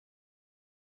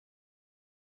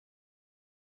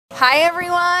Hi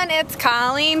everyone, it's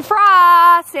Colleen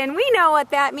Frost, and we know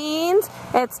what that means.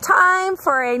 It's time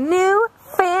for a new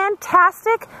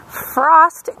fantastic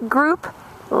Frost group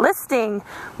listing.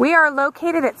 We are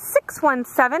located at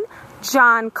 617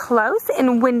 John Close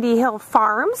in Windy Hill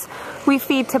Farms. We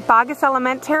feed Tobagas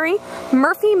Elementary,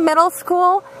 Murphy Middle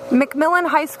School, McMillan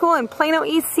High School, and Plano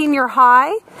East Senior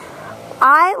High.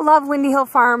 I love Windy Hill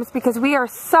Farms because we are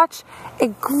such a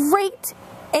great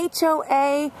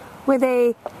HOA with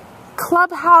a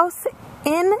clubhouse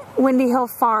in Windy Hill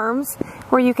Farms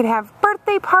where you can have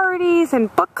birthday parties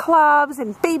and book clubs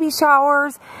and baby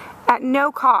showers at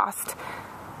no cost.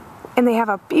 And they have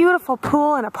a beautiful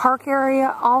pool and a park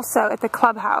area also at the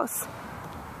clubhouse.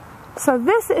 So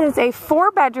this is a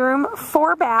 4-bedroom,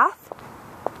 4-bath,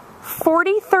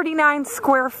 39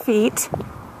 square feet.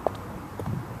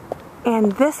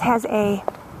 And this has a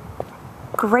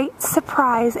great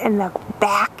surprise in the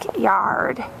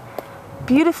backyard.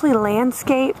 Beautifully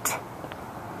landscaped.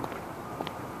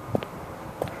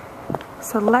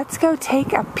 So let's go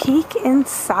take a peek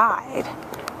inside.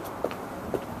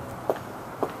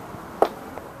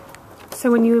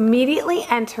 So when you immediately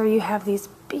enter, you have these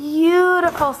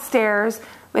beautiful stairs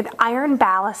with iron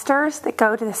balusters that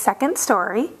go to the second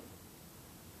story.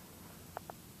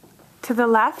 To the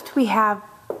left, we have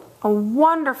a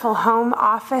wonderful home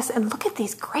office, and look at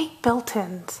these great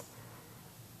built-ins.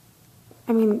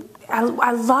 I mean, I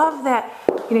love that,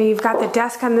 you know, you've got the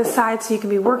desk on this side so you can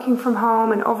be working from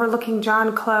home and overlooking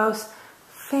John Close.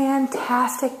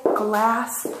 Fantastic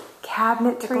glass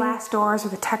cabinetry. The glass doors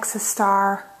with a Texas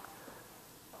star.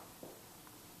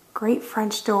 Great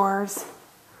French doors.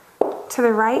 To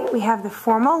the right, we have the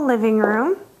formal living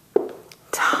room.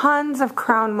 Tons of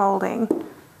crown molding.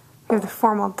 We have the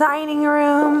formal dining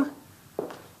room.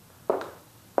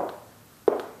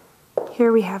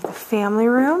 Here we have the family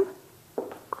room.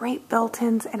 Great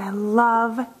built-ins, and I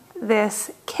love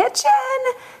this kitchen.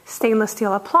 Stainless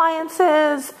steel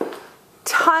appliances.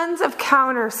 Tons of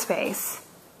counter space.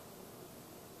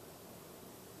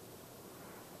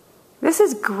 This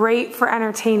is great for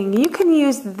entertaining. You can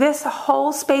use this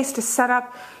whole space to set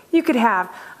up. You could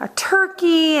have a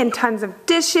turkey and tons of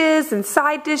dishes and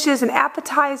side dishes and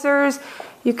appetizers.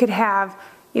 You could have,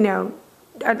 you know,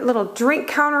 a little drink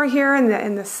counter here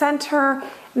in the center.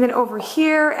 And then over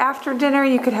here, after dinner,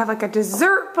 you could have like a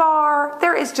dessert bar.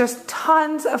 There is just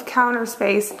tons of counter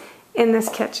space in this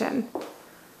kitchen.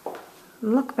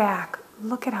 Look back.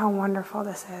 Look at how wonderful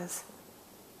this is.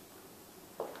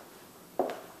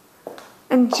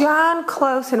 And John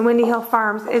Close in Windy Hill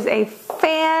Farms is a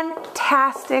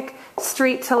fantastic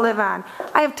street to live on.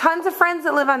 I have tons of friends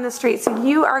that live on the street, so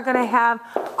you are going to have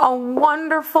a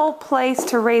wonderful place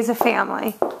to raise a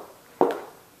family.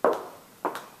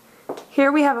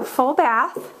 Here we have a full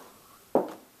bath.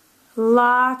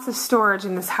 Lots of storage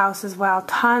in this house as well.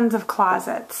 Tons of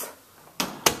closets.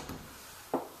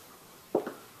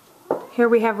 Here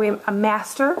we have a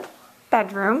master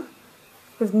bedroom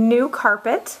with new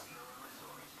carpet.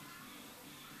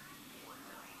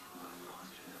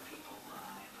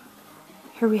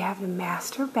 Here we have the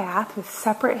master bath with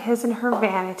separate his and her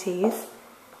vanities.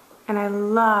 And I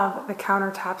love the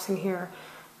countertops in here.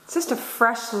 It's just a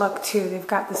fresh look too. They've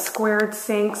got the squared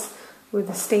sinks with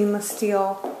the stainless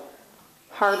steel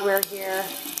hardware here.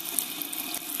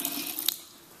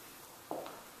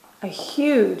 A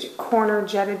huge corner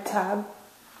jetted tub.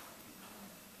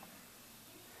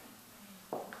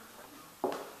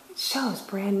 It shows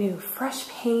brand new, fresh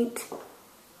paint.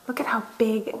 Look at how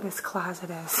big this closet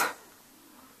is.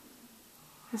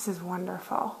 This is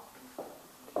wonderful.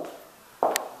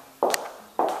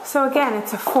 So again,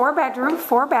 it's a 4-bedroom,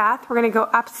 4-bath. We're going to go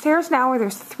upstairs now where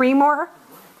there's 3 more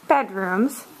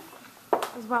bedrooms,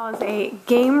 as well as a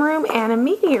game room and a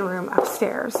media room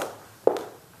upstairs.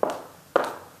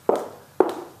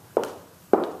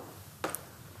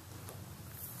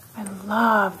 I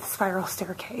love the spiral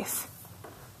staircase.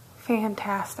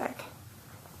 Fantastic.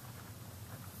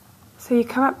 So you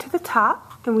come up to the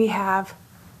top, and we have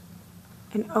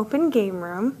an open game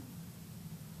room.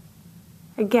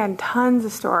 Again, tons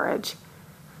of storage.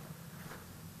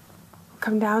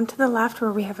 Come down to the left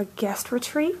where we have a guest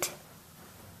retreat.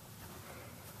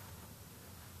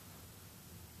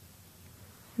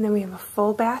 And then we have a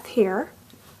full bath here.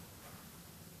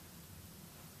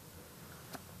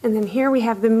 And then here we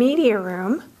have the media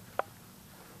room.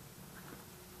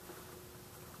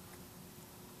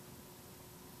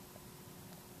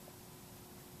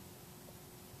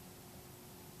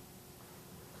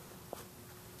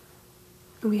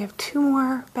 We have 2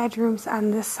 more bedrooms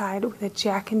on this side with a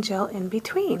Jack and Jill in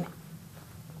between.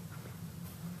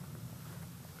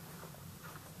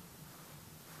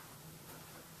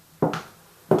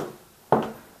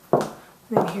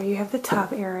 And then here you have the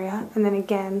tub area, and then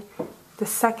again, the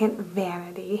second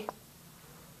vanity,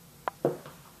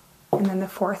 and then the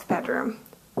fourth bedroom.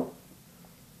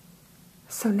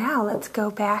 So now let's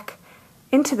go back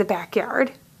into the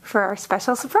backyard for our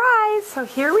special surprise. So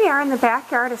here we are in the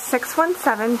backyard of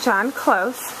 617 John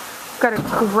Close. We've got a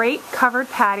great covered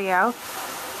patio.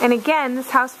 And again, this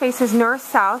house faces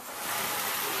north-south,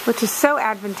 which is so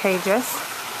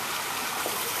advantageous.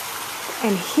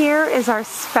 And here is our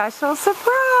special surprise.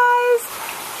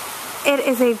 It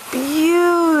is a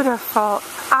beautiful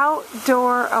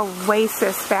outdoor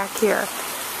oasis back here.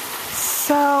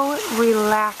 So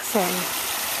relaxing.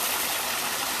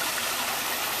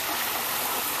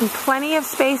 And plenty of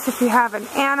space if you have an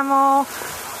animal,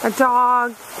 a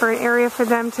dog, or an area for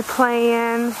them to play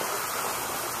in. You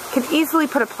can easily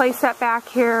put a play set back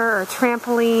here or a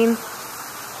trampoline.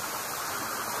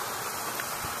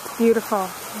 It's beautiful,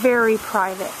 very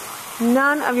private.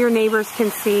 None of your neighbors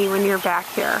can see when you're back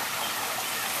here.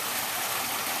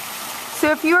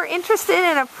 So if you are interested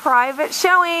in a private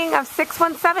showing of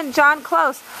 617 John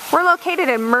Close, we're located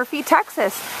in Murphy,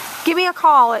 Texas. Give me a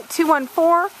call at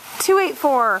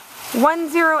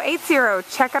 214-284-1080.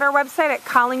 Check out our website at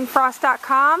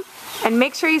colleenfrost.com and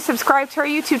make sure you subscribe to our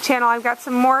YouTube channel. I've got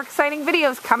some more exciting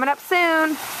videos coming up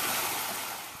soon.